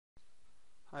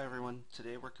Hi everyone,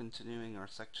 today we're continuing our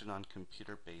section on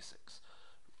computer basics.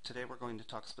 Today we're going to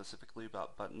talk specifically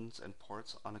about buttons and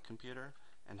ports on a computer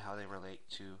and how they relate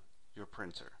to your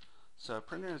printer. So a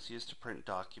printer is used to print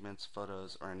documents,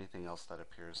 photos, or anything else that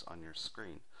appears on your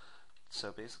screen.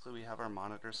 So basically we have our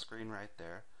monitor screen right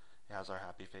there. It has our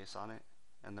happy face on it,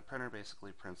 and the printer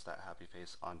basically prints that happy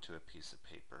face onto a piece of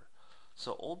paper.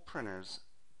 So old printers,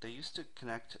 they used to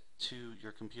connect to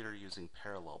your computer using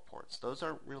parallel ports. Those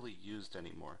aren't really used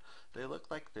anymore. They look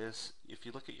like this. If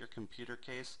you look at your computer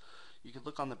case, you can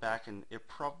look on the back and it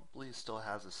probably still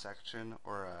has a section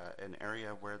or an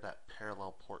area where that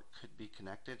parallel port could be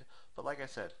connected. But like I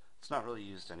said, it's not really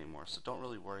used anymore, so don't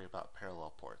really worry about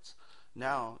parallel ports.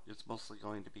 Now it's mostly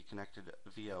going to be connected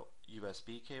via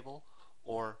USB cable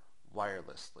or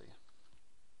wirelessly.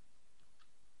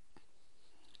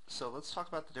 So let's talk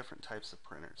about the different types of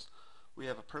printers. We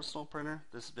have a personal printer.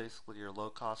 This is basically your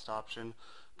low-cost option,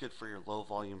 good for your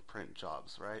low-volume print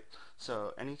jobs, right?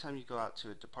 So anytime you go out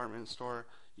to a department store,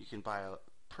 you can buy a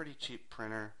pretty cheap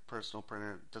printer, personal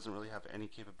printer. It doesn't really have any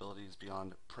capabilities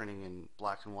beyond printing in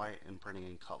black and white and printing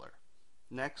in color.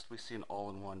 Next, we see an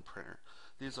all-in-one printer.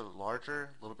 These are larger,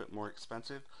 a little bit more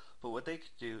expensive, but what they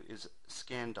could do is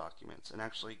scan documents and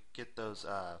actually get those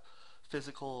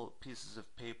physical pieces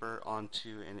of paper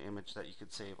onto an image that you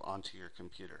could save onto your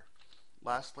computer.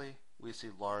 Lastly, we see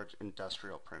large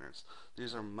industrial printers.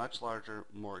 These are much larger,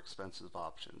 more expensive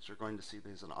options. You're going to see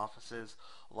these in offices.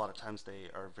 A lot of times they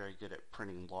are very good at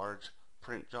printing large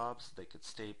print jobs. They could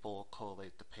staple,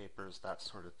 collate the papers, that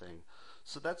sort of thing.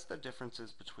 So that's the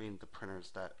differences between the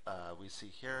printers that we see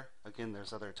here. Again,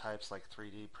 there's other types like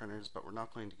 3D printers, but we're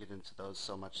not going to get into those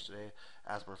so much today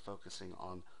as we're focusing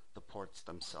on the ports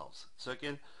themselves. So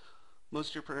again,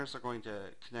 most of your printers are going to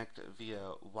connect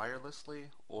via wirelessly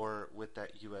or with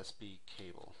that USB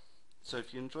cable. So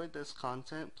if you enjoyed this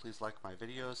content, please like my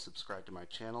videos, subscribe to my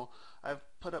channel. I've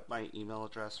put up my email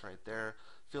address right there.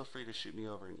 Feel free to shoot me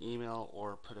over an email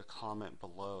or put a comment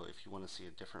below if you want to see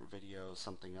a different video,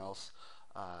 something else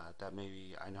that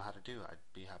maybe I know how to do. I'd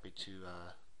be happy to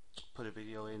put a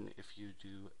video in if you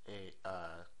do a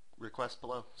request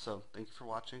below. So thank you for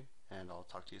watching, and I'll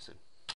talk to you soon.